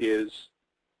is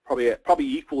probably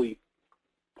equally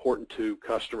important to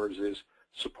customers is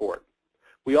support.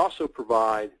 We also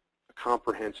provide a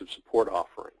comprehensive support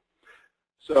offering.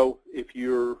 So if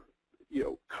you're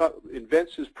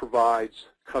Invensys provides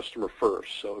Customer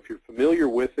First. So if you're familiar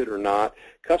with it or not,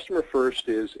 Customer First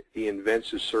is the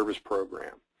Invensys service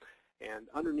program. And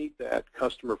underneath that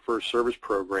Customer First service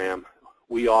program,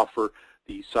 we offer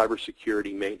the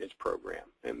Cybersecurity Maintenance Program.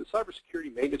 And the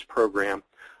Cybersecurity Maintenance Program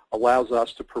allows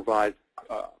us to provide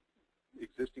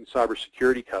existing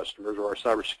cybersecurity customers, or our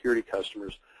cybersecurity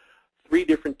customers, 3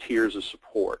 different tiers of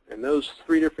support. And those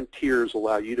 3 different tiers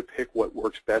allow you to pick what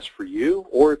works best for you,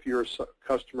 or if you're a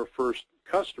Customer First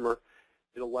customer,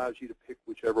 it allows you to pick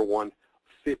whichever one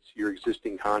fits your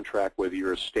existing contract, whether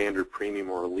you're a standard, premium,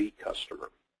 or elite customer.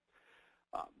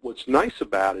 What's nice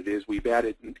about it is we've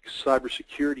added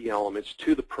cybersecurity elements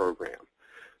to the program.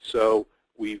 So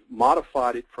we've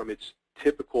modified it from its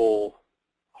typical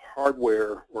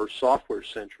hardware or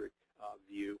software-centric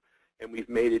view, and we've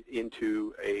made it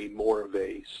into more of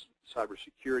a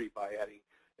cybersecurity by adding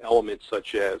elements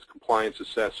such as compliance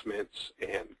assessments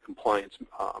and compliance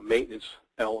maintenance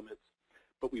elements.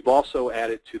 But we've also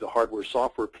added to the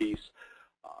hardware-software piece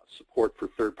support for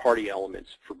third-party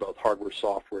elements for both hardware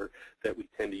software that we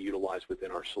tend to utilize within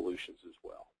our solutions as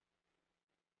well.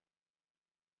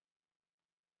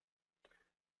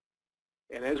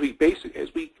 And as we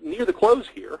near the close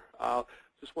here,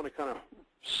 just want to kind of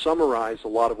summarize a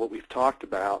lot of what we've talked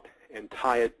about and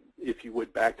tie it, if you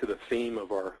would, back to the theme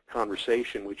of our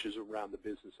conversation, which is around the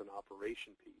business and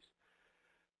operation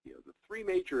piece. The 3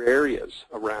 major areas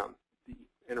around the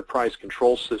enterprise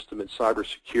control system and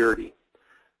cybersecurity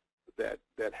that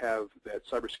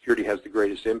cybersecurity has the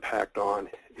greatest impact on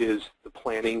is the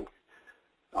planning,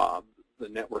 the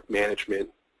network management,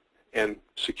 and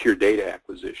secure data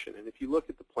acquisition. And if you look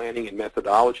at the planning and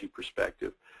methodology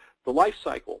perspective, the life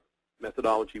cycle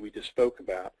methodology we just spoke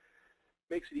about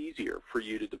makes it easier for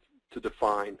you to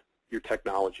define your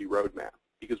technology roadmap,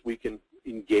 because we can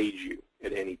engage you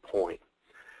at any point.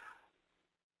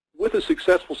 With a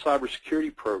successful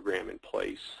cybersecurity program in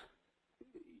place,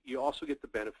 you also get the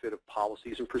benefit of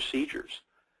policies and procedures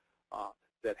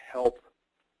that help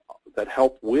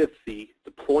with the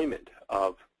deployment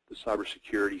of the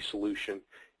cybersecurity solution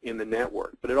in the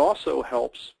network. But it also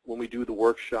helps when we do the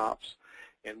workshops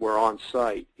and we're on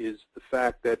site, is the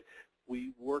fact that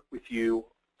we work with you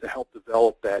to help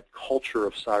develop that culture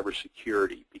of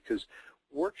cybersecurity, because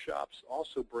workshops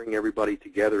also bring everybody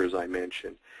together, as I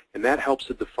mentioned, and that helps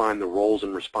to define the roles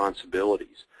and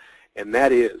responsibilities. And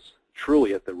that is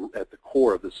truly at the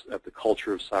core of this, at the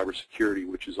culture of cybersecurity,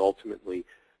 which is ultimately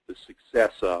the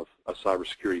success of a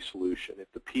cybersecurity solution.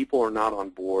 If the people are not on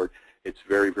board, it's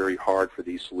very, very hard for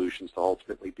these solutions to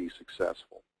ultimately be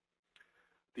successful.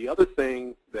 The other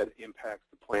thing that impacts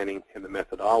the planning and the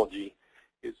methodology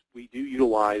is we do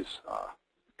utilize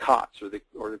COTS,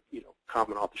 or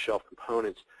common off-the-shelf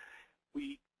components.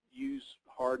 We use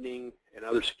hardening and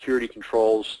other security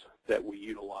controls that we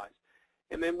utilize,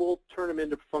 and then we'll turn them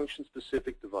into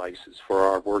function-specific devices for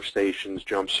our workstations,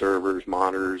 jump servers,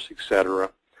 monitors,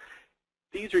 etc.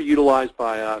 These are utilized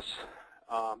by us,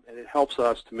 and it helps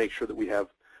us to make sure that we have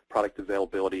product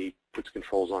availability, puts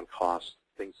controls on cost,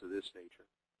 things of this nature.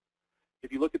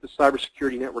 If you look at the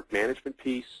cybersecurity network management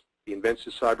piece, the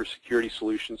Invensys cybersecurity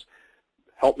solutions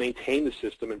help maintain the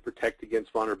system and protect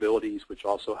against vulnerabilities, which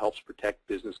also helps protect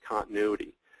business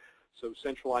continuity. So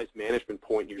centralized management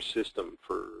point in your system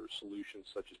for solutions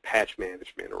such as patch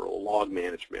management or log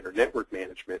management or network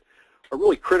management are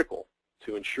really critical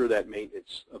to ensure that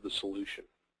maintenance of the solution.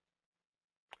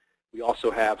 We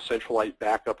also have centralized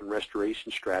backup and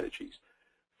restoration strategies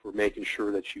for making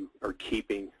sure that you are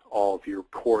keeping all of your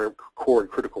core and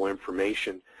critical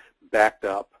information backed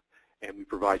up, and we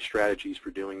provide strategies for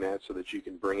doing that so that you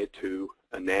can bring it to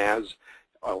a NAS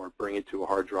or bring it to a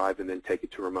hard drive and then take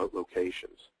it to remote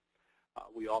locations.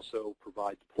 We also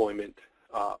provide deployment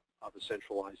of a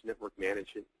centralized network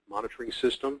management monitoring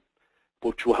system,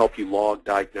 which will help you log,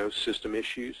 diagnose system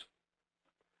issues.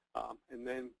 And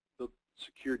then the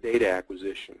secure data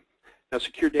acquisition. Now,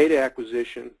 secure data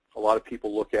acquisition, a lot of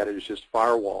people look at it as just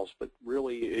firewalls, but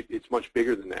really it's much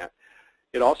bigger than that.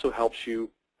 It also helps you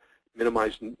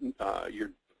minimize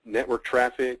your network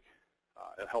traffic,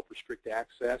 help restrict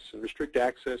access. And restrict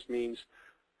access means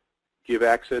give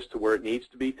access to where it needs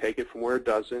to be, take it from where it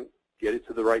doesn't, get it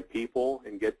to the right people,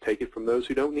 and take it from those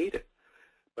who don't need it.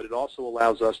 But it also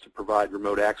allows us to provide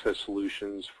remote access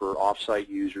solutions for off-site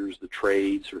users, the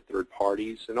trades, or third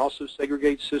parties, and also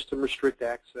segregate system restrict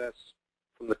access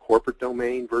from the corporate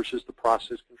domain versus the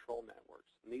process control networks.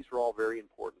 And these are all very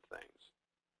important things.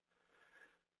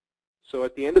 So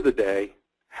at the end of the day,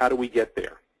 how do we get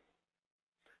there?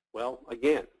 Well,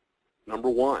 again, number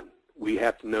one, we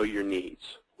have to know your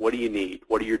needs. What do you need?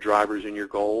 What are your drivers and your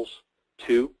goals?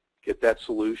 Two, get that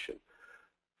solution.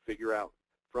 Figure out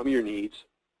from your needs,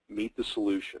 meet the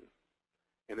solution.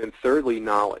 And then thirdly,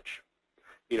 knowledge.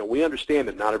 We understand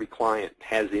that not every client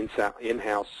has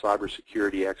in-house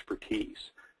cybersecurity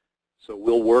expertise. So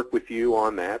we'll work with you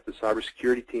on that. The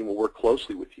cybersecurity team will work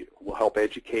closely with you. We'll help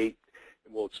educate,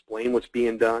 and we'll explain what's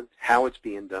being done, how it's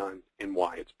being done, and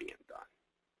why it's being done.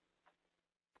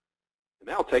 And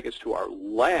that'll take us to our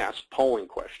last polling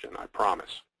question, I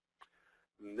promise.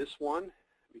 And this one,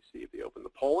 let me see if they open the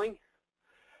polling.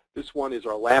 This one is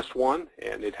our last one,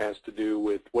 and it has to do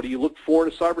with what do you look for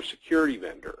in a cybersecurity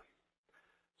vendor?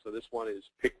 So this one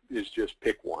is just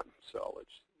pick one. So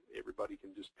everybody can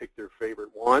just pick their favorite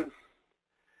one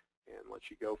and let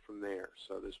you go from there.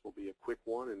 So this will be a quick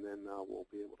one, and then we'll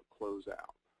be able to close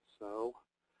out. So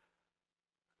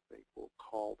I think we'll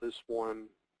call this one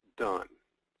done.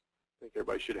 I think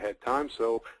everybody should have had time,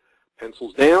 so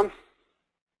pencils down.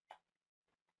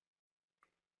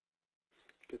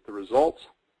 Get the results.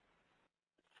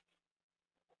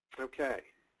 Okay,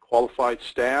 qualified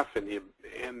staff and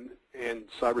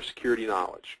cybersecurity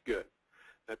knowledge. Good.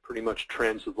 That pretty much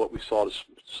trends with what we saw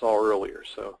earlier.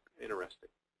 So interesting.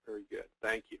 Very good.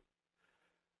 Thank you.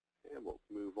 And we'll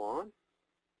move on.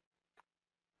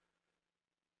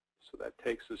 So that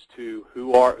takes us to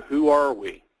who are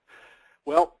we?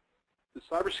 Well, the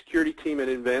cybersecurity team at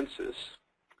Invensys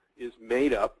is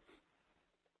made up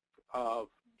of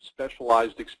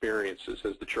specialized experiences,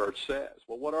 as the chart says.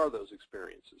 Well, what are those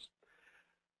experiences?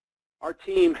 Our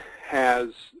team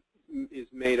is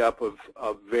made up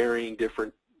of varying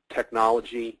different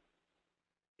technology,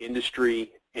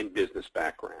 industry, and business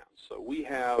backgrounds. So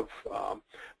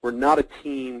we're not a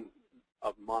team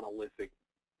of monolithic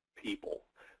people,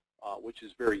 which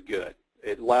is very good.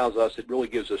 It allows us, it really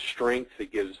gives us strength.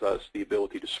 It gives us the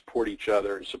ability to support each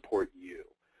other and support you.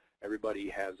 Everybody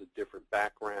has a different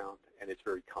background, and it's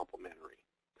very complementary.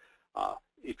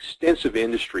 Extensive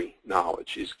industry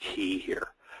knowledge is key here.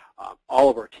 All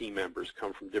of our team members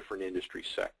come from different industry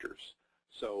sectors.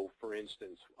 So, for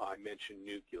instance, I mentioned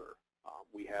nuclear.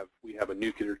 We have a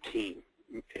nuclear team,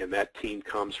 and that team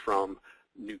comes from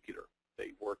nuclear.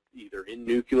 They work either in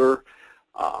nuclear,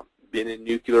 been in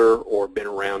nuclear, or been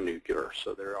around nuclear.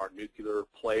 So there are nuclear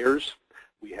players.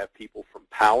 We have people from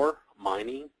power,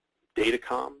 mining,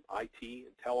 datacom, IT,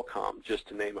 and telecom, just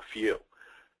to name a few.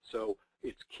 So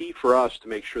it's key for us to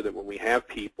make sure that when we have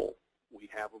people, we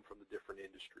have them from the different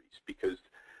industries, because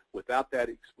without that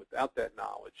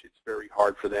knowledge, it's very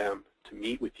hard for them to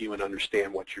meet with you and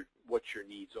understand what your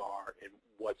needs are and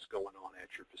what's going on at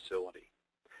your facility.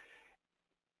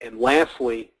 And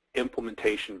lastly,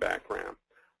 implementation background.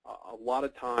 A lot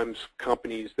of times,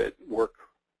 companies that work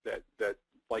that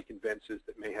like Invensys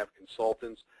that may have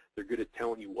consultants, they're good at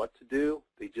telling you what to do.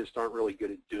 They just aren't really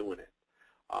good at doing it.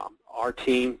 Our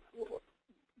team,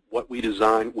 what we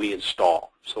design, we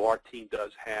install. So our team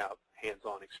does have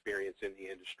hands-on experience in the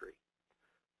industry.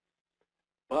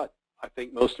 But I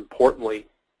think most importantly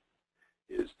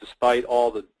is, despite all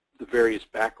the various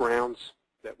backgrounds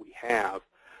that we have,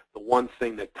 the one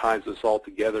thing that ties us all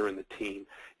together in the team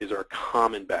is our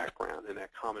common background, and that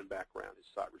common background is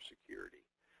cybersecurity.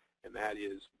 And that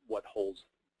is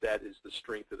that is the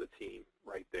strength of the team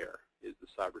right there, is the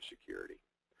cybersecurity.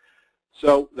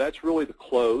 So that's really the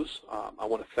close. I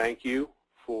want to thank you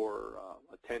for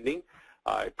attending.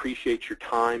 I appreciate your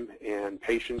time and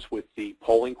patience with the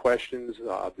polling questions.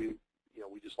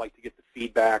 We just like to get the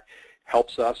feedback.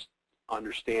 Helps us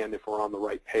understand if we're on the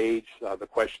right page. The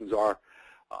questions are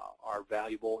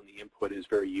valuable, and the input is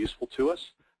very useful to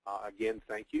us. Again,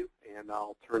 thank you, and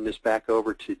I'll turn this back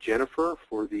over to Jennifer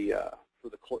for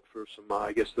some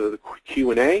I guess the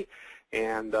Q&A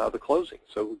and the closing.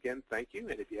 So again, thank you,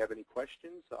 and if you have any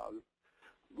questions,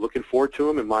 looking forward to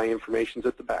them, and my information's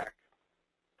at the back.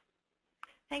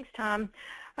 Thanks, Tom.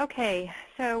 Okay,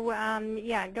 so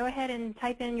yeah, go ahead and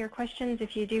type in your questions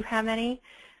if you do have any,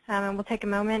 and we'll take a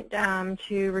moment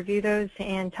to review those.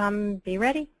 And Tom, be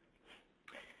ready?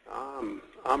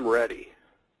 I'm ready.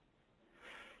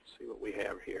 Let's see what we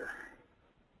have here.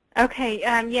 Okay,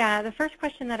 yeah, the first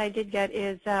question that I did get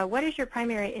is, what is your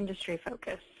primary industry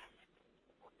focus?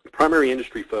 Primary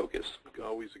industry focus,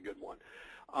 always a good one.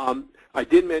 I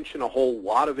did mention a whole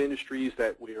lot of industries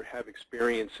that we have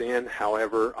experience in.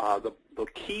 However, the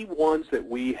key ones that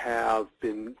we have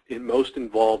been most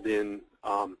involved in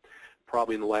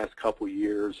probably in the last couple of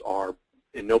years are,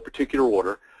 in no particular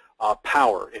order,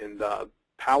 power and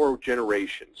power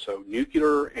generation. So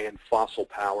nuclear and fossil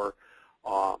power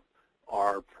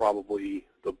are probably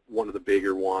one of the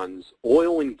bigger ones.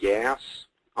 Oil and gas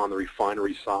on the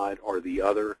refinery side are the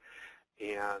other.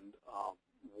 And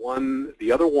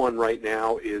the other one right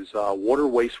now is water,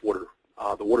 wastewater,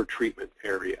 the water treatment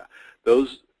area.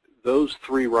 Those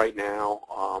three right now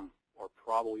are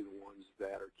probably the ones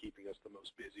that are keeping us the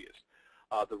most busiest.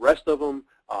 The rest of them,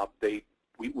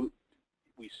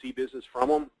 we see business from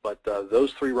them, but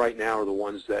those three right now are the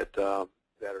ones that are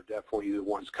definitely the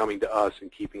ones coming to us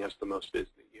and keeping us the most busy,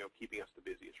 keeping us the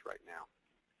busiest right now.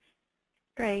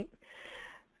 Great.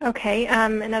 Okay,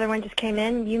 another one just came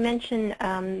in. You mentioned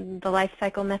the life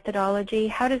cycle methodology.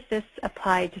 How does this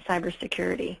apply to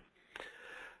cybersecurity?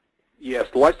 Yes,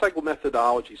 the life cycle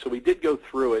methodology. So we did go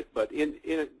through it, but in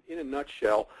a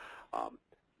nutshell,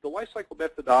 the life cycle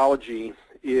methodology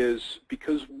is,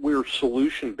 because we're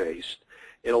solution-based,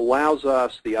 it allows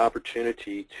us the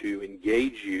opportunity to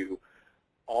engage you,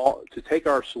 to take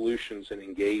our solutions and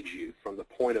engage you from the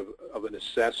point of an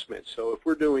assessment. So if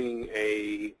we're doing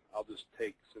I'll just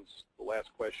take, since the last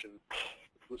question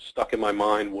was stuck in my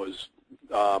mind was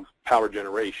power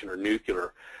generation or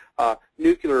nuclear.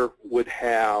 Nuclear would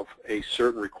have a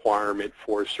certain requirement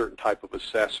for a certain type of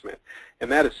assessment,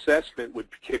 and that assessment would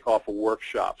kick off a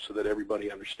workshop so that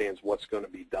everybody understands what's going to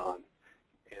be done,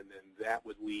 and then that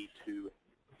would lead to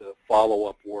the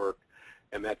follow-up work,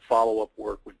 and that follow-up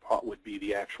work would be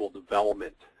the actual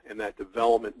development, and that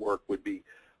development work would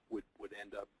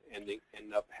end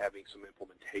up having some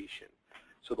implementation.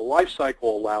 So the life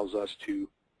cycle allows us to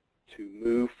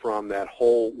move from that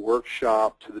whole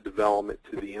workshop to the development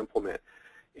to the implement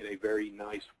in a very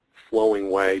nice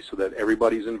flowing way, so that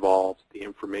everybody's involved, the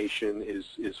information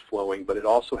is flowing, but it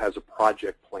also has a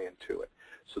project plan to it,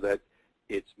 so that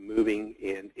it's moving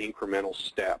in incremental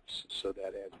steps, so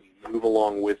that as we move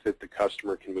along with it, the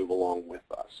customer can move along with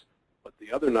us. But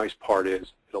the other nice part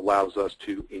is it allows us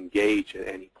to engage at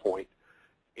any point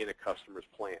in a customer's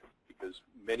plan, because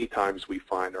many times we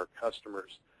find our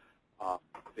customers,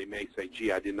 they may say,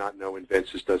 gee, I did not know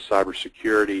Invensys does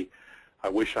cybersecurity. I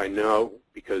wish I know,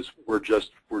 because we're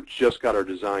just got our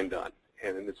design done.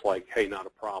 And then it's like, hey, not a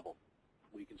problem.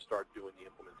 We can start doing the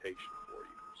implementation for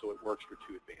you. So it works for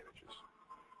two advantages.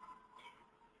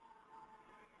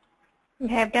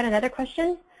 Okay, I've got another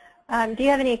question. Do you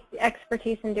have any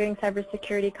expertise in doing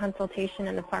cybersecurity consultation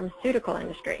in the pharmaceutical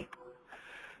industry?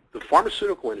 The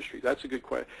pharmaceutical industry, that's a good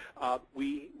question.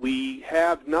 We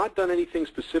have not done anything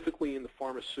specifically in the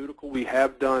pharmaceutical. We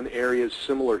have done areas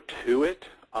similar to it.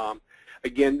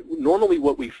 Again, normally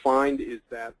what we find is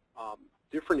that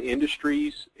different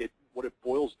industries, what it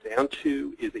boils down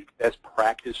to is a best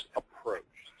practice approach.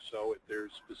 So if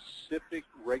there's specific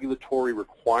regulatory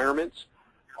requirements,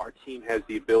 our team has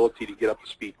the ability to get up to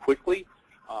speed quickly.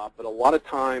 But a lot of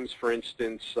times, for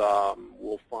instance,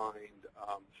 we'll find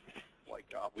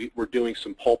we're doing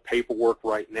some pulp paperwork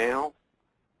right now.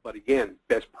 But again,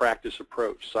 best practice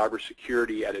approach.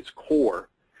 Cybersecurity at its core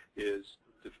is,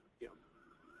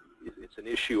 it's an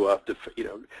issue of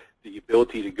the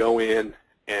ability to go in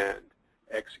and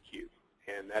execute.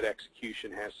 And that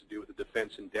execution has to do with a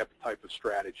defense in depth type of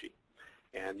strategy.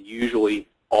 And usually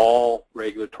all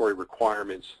regulatory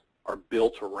requirements are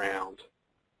built around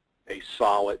a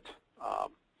solid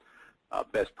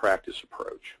best practice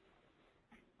approach.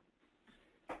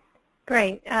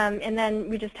 Great. And then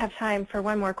we just have time for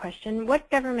one more question. What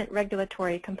government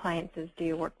regulatory compliances do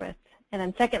you work with? And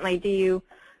then secondly, do you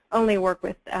only work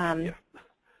with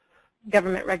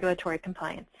government regulatory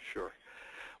compliance? Sure.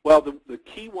 Well, the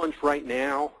key ones right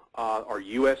now are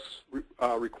U.S.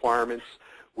 requirements.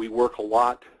 We work a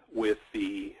lot with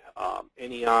the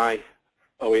NEI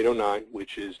 0809,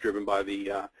 which is driven by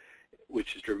the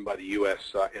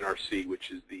U.S. NRC,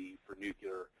 which is for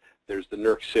nuclear. There's the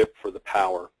NERC-CIP for the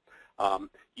power.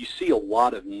 You see a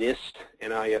lot of NIST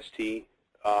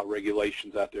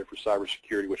regulations out there for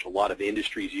cybersecurity, which a lot of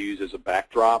industries use as a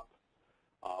backdrop.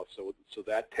 So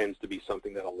that tends to be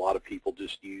something that a lot of people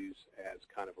just use as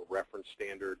kind of a reference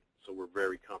standard. So we're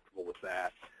very comfortable with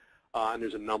that. And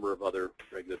there's a number of other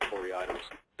regulatory items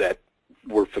that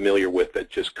we're familiar with that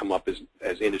just come up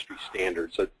as industry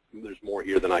standards. So there's more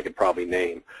here than I could probably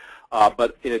name.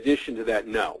 But in addition to that,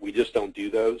 no, we just don't do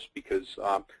those because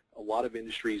a lot of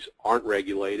industries aren't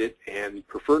regulated and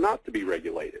prefer not to be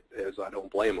regulated, as I don't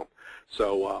blame them.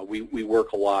 So we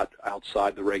work a lot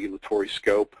outside the regulatory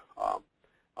scope, and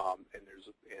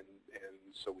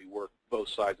so we work both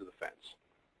sides of the fence.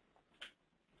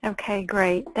 Okay,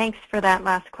 great. Thanks for that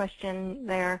last question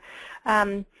there.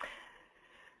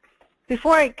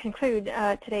 Before I conclude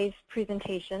today's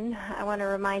presentation, I want to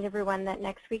remind everyone that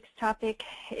next week's topic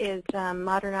is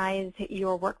modernize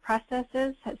your work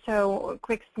processes. So a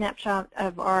quick snapshot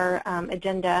of our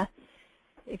agenda,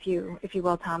 if you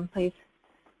will, Tom, please.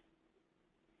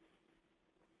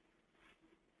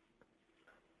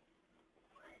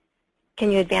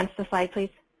 Can you advance the slide,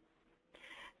 please?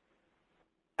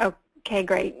 Okay,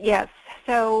 great. Yes.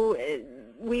 So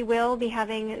we will be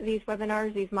having these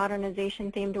webinars, these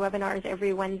modernization-themed webinars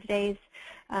every Wednesdays.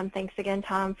 Thanks again,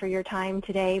 Tom, for your time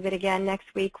today. But again,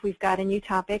 next week we've got a new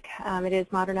topic. It is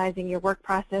modernizing your work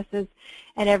processes.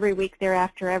 And every week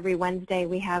thereafter, every Wednesday,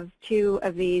 we have 2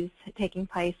 of these taking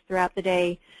place throughout the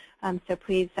day. So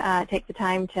please take the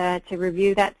time to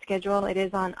review that schedule. It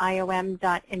is on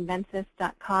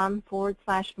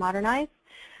iom.invensys.com/modernize.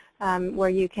 Where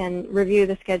you can review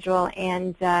the schedule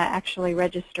and actually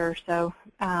register. So,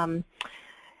 and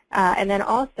then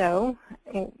also,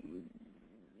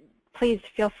 please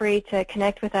feel free to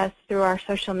connect with us through our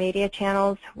social media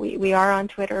channels. We are on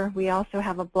Twitter. We also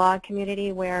have a blog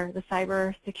community where the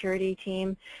cybersecurity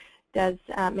team does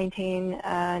maintain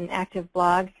an active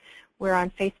blog. We're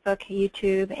on Facebook,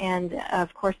 YouTube, and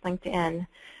of course LinkedIn.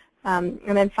 And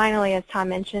then finally, as Tom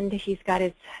mentioned, he's got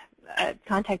his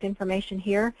contact information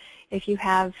here. If you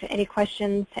have any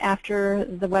questions after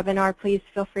the webinar, please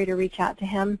feel free to reach out to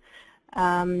him.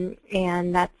 And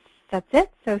that's it.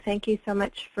 So thank you so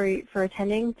much for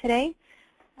attending today.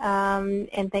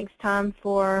 And thanks, Tom,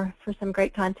 for some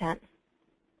great content.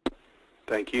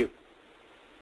 Thank you.